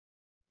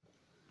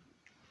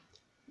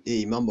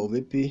Mambo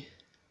vipi?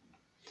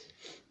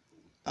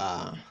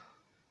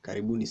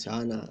 Karibuni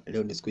sana.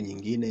 Leo ni siku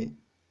nyingine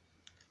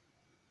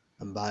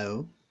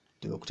ambayo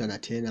tumekutana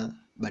tena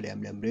baada ya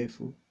muda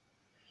mrefu.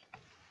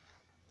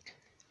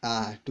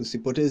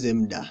 Tusipoteze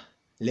muda.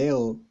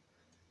 Leo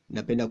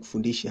napenda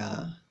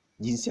kufundisha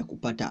jinsi ya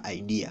kupata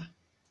idea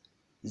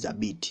za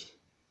beat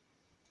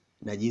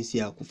na jinsi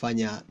ya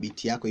kufanya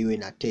beat yako iwe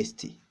na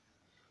testi.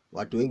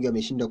 Watu wengi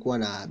wameshindwa kuwa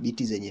na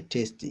beat zenye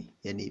testi,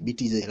 yani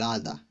beat zenye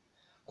ladha,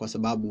 kwa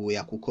sababu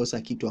ya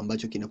kukosa kitu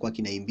ambacho kinakuwa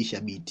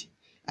kinaimbisha beat.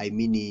 I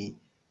mean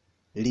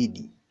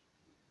lead.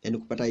 Yani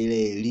kupata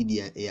ile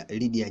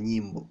lead ya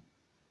nyimbo.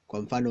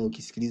 Kwa mfano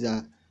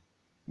ukisikiliza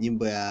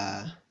nyimbo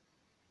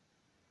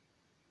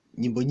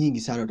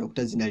nyingi sana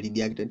utakuta zina lead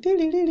yake.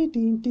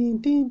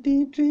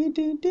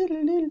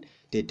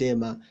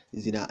 Tetema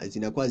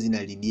zinakuwa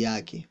zina lead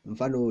yake.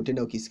 Mfano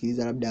tena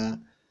ukisikiliza labda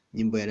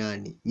nyimbo ya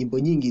nani? Nyimbo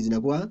nyingi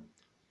zinakuwa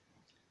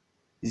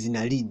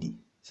zina lead.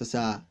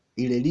 Sasa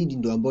ile lead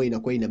ndio ambayo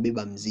inakuwa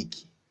inabeba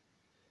mziki.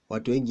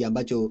 Watu wengi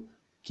ambacho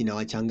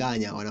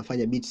kinawachanganya,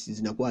 wanafanya beats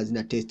zinakuwa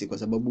hazina test kwa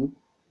sababu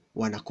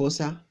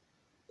wanakosa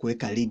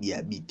kuweka lead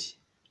ya beat.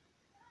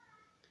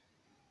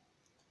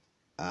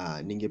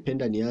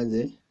 Ningependa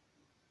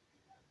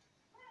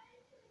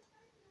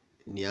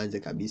nianze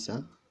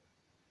kabisa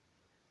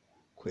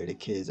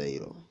kuelekeza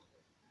hilo.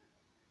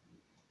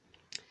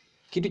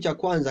 Kitu cha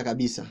kwanza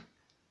kabisa,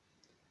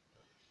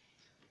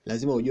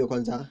 lazima ujue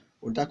kwanza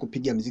unataka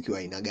kupiga muziki wa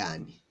aina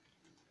gani.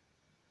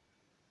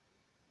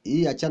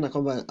 Hii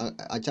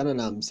achana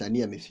na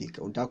msanii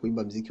amefika. Unataka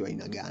kuimba muziki wa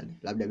aina gani?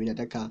 Labda mimi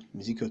nataka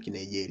muziki wa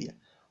Kinigeria.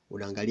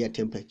 Unaangalia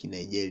tempo ya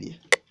Kinigeria.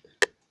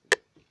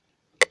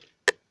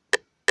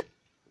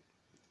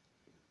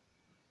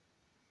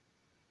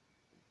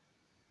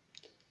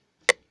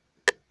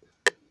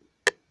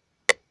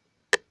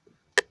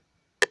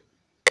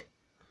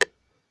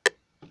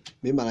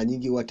 Mimi mara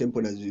nyingi huwa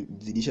tempo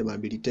nazidisha mara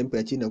mbili. Tempo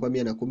ya chini inakuwa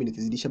 110,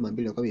 nikizidisha mara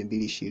mbili inakuwa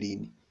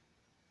 220.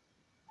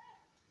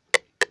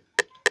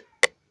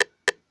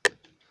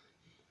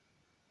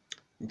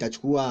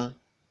 Nitachukua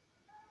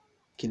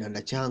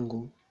kinanda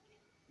changu,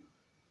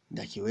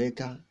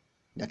 nitakiweka,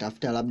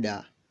 nitatafuta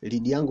labda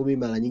lead yangu. Mimi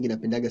mara nyingi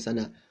napendaga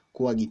sana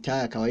kuwa gitaa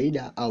ya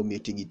kawaida au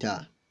mute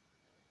gitaa.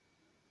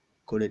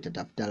 Kwa hiyo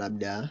nitatafuta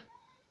labda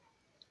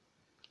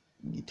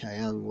gitaa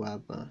yangu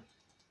hapa.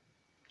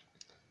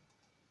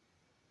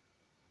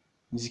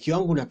 Muziki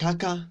wangu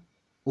nataka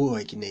uwe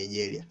wa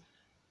Kinigeria.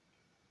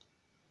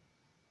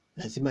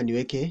 Lazima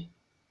niweke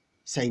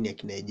sign ya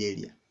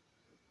Kinigeria.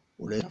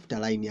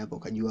 Unatafuta line hapo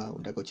ukajua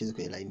unataka ucheze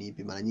kwenye line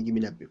ipi. Mara nyingi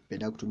mimi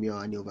napenda kutumia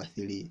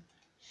 1/3.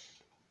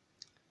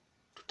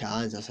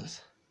 Tutaanza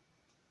sasa.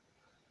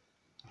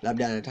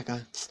 Labda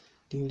anataka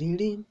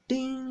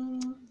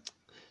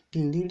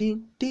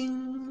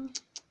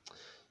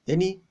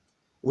yani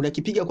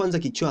unakipiga kwanza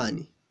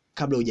kichwani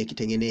kabla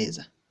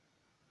hujakitengeneza.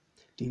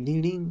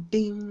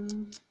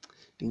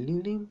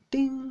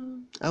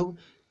 Au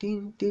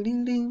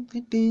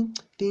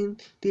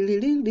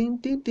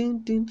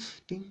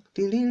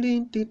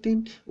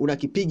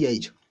unakipiga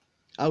hicho.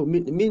 Au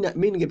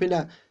mimi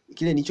ningependa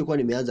kile nilichokuwa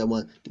nimeanza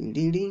mwanzo.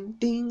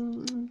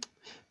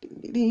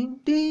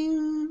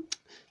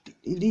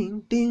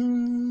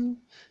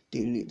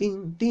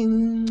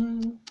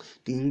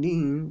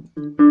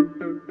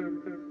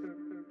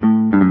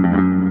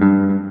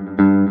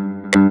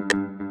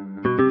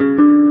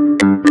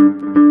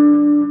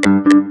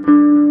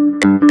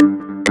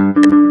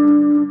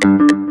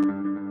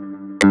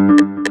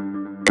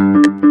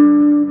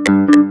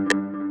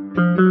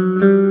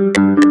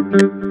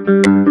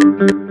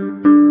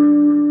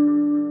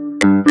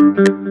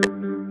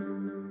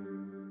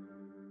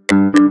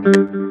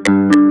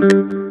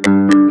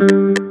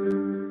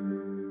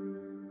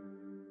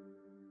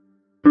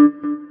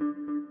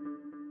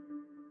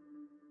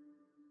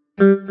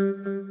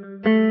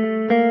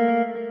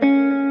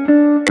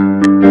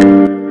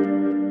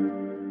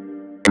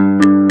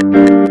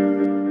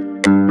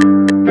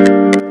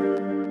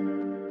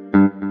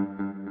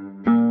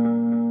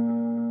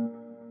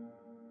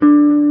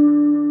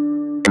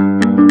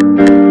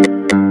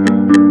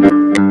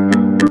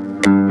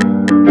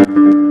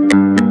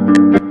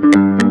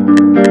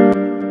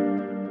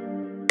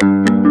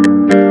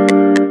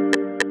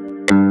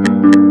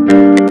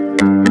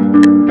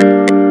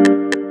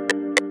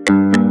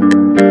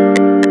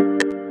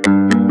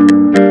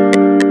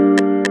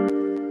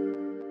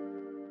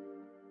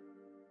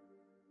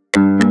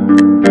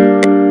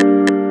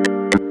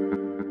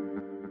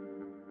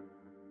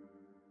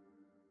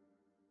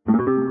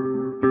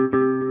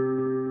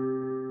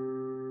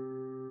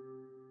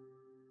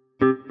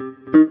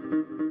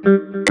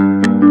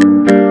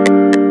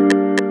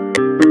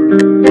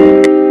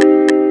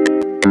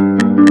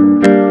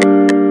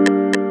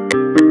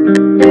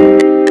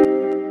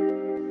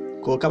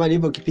 Kwa kama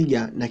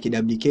nilivyokipiga na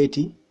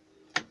kiduplicate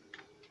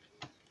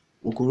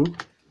huku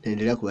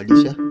naendelea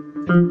kubadilisha.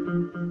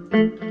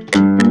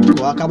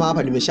 Kwa kama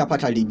hapa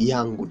nimeshapata lead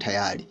yangu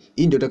tayari.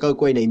 Hii ndio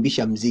itakayokuwa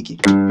inaimbisha muziki.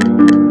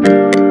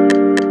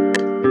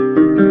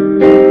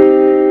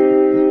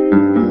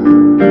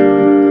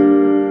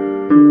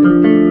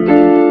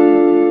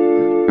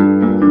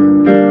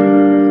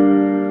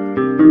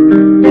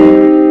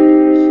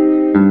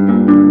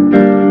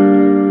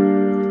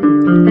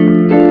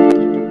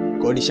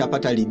 Kwa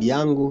nishapata lead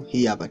yangu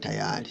hii hapa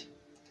tayari.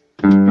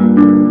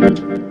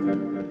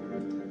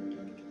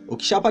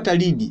 Ukishapata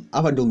lead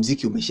hapa ndo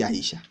muziki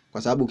umeshaisha,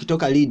 kwa sababu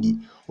ukitoka lead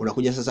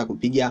unakuja sasa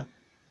kupiga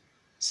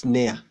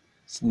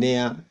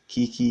snare,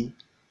 kiki,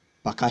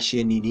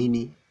 percussion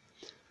nini.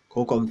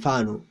 Kwa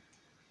mfano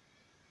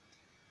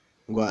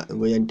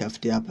ngoja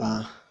nitafute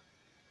hapa.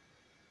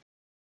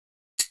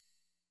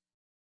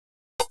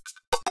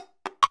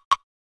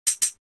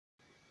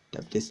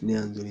 Tafute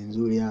snare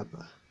nzuri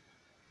hapa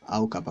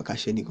au ka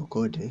percussion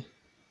kokote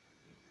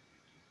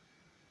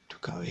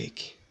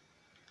tukaweke.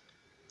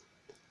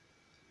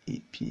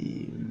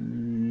 Ipi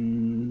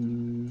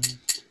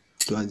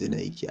tuanze na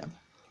hiki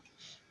hapa.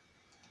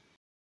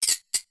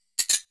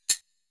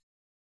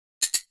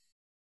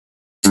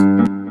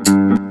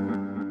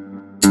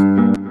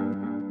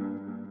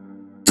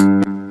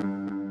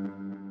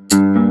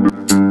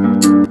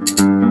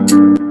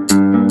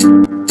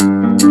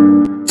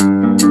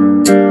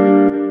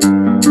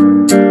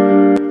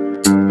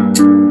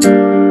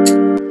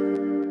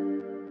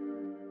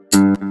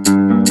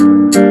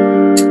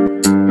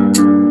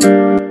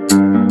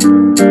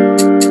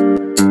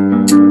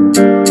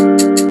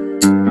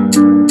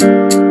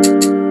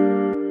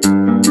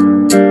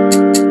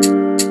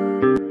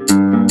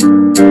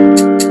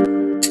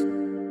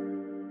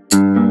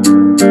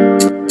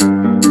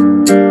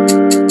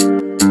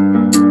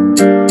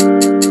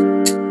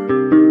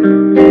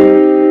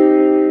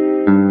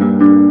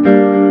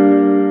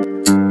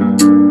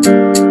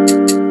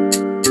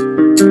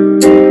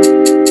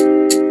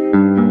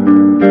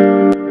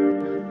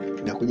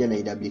 Nakuja na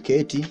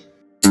iduplicate.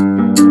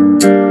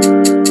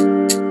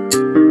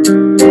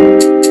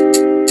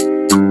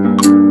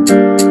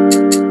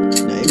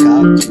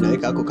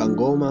 Naweka hako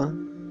kangoma.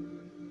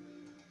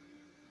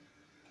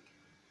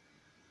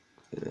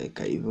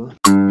 Naweka hivyo.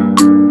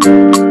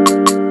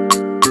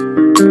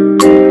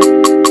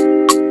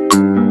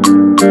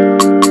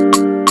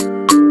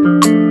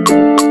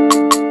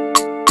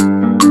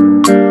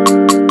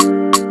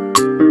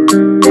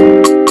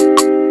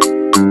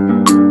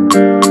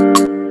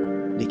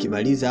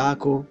 Nikimaliza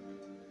hako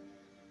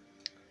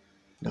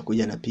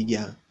nakuja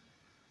napiga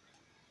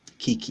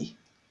kiki.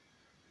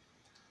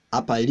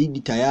 Hapa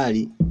lead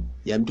tayari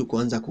ya mtu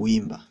kuanza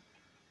kuimba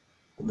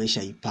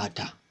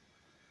umeshaipata.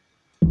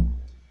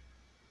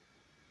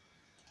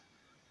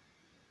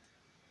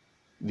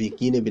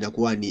 Vingine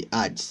vinakuwa ni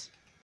ads.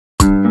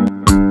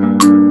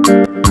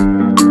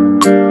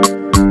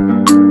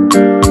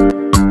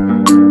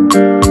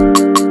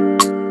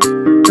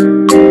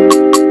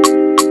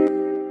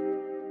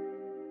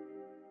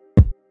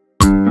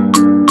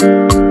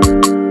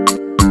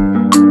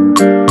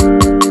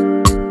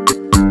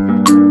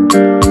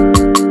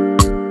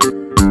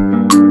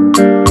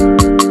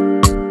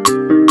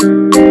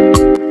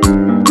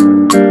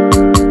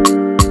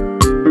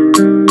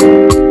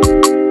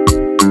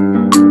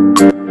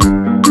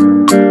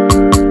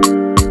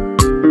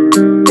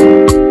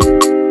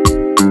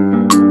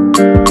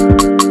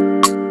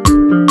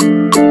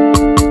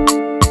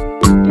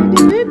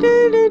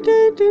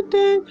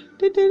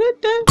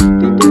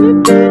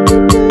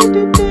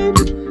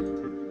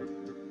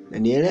 Na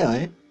nielewa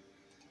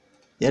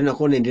yaani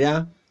unakuwa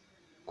unaendelea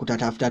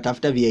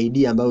kutafuta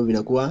VID ambavyo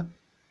vinakuwa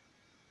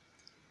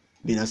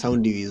vina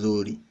sound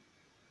vizuri.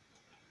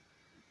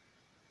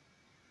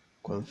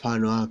 Kwa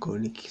mfano wako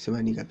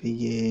nikisema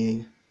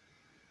nikapige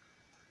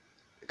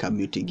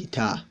mute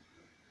guitar,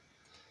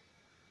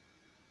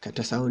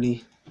 kata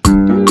sound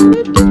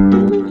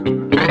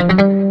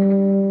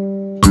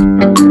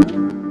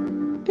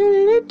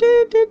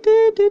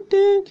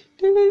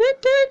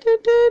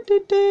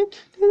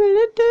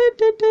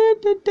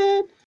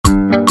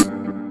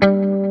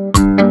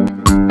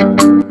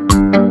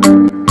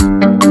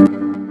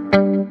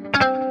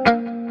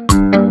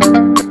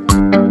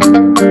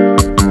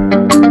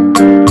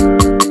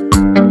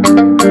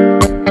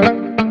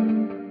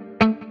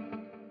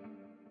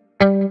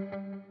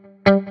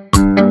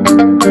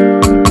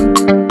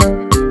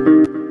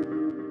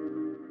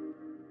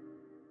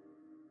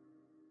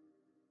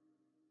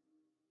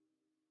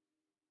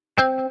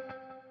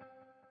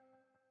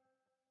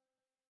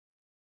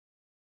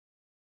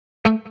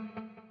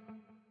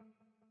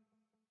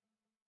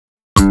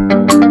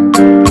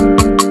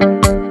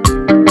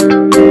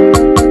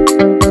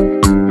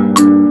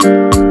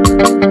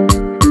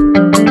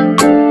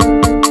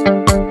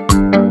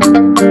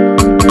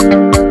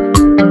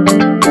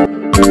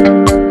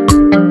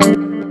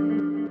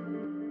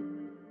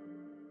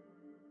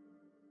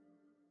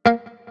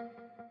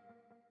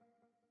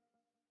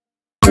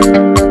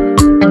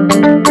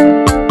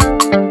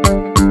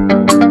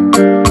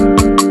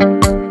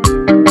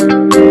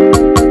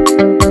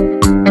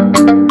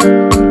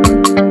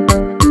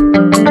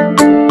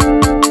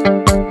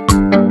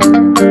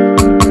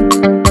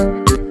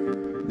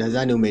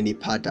Nadhani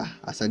umenipata.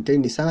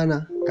 Asanteni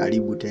sana,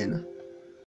 karibu tena.